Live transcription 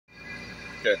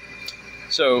Okay.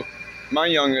 So, my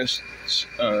youngest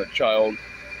child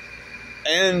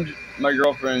and my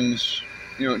girlfriend's,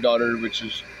 daughter, which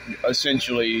is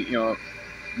essentially,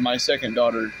 my second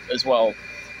daughter as well,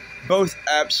 both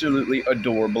absolutely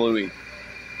adore Bluey.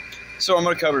 So I'm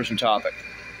going to cover some topic.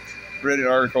 Read an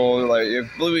article, like,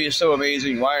 if Bluey is so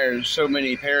amazing, why are so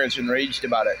many parents enraged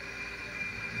about it?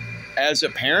 As a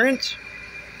parent,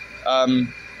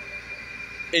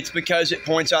 it's because it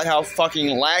points out how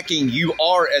fucking lacking you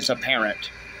are as a parent.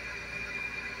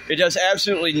 It does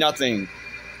absolutely nothing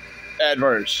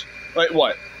adverse. Like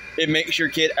what? It makes your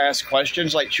kid ask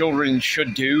questions like children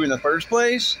should do in the first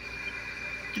place?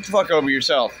 Get the fuck over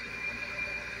yourself.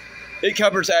 It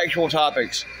covers actual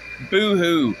topics.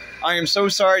 Boo-hoo. I am so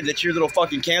sorry that your little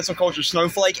fucking cancel culture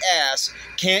snowflake ass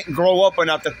can't grow up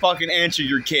enough to fucking answer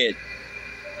your kid.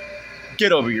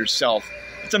 Get over yourself.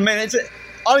 I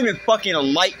don't even fucking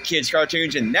like kids'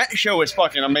 cartoons, and that show is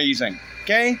fucking amazing.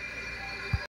 Okay?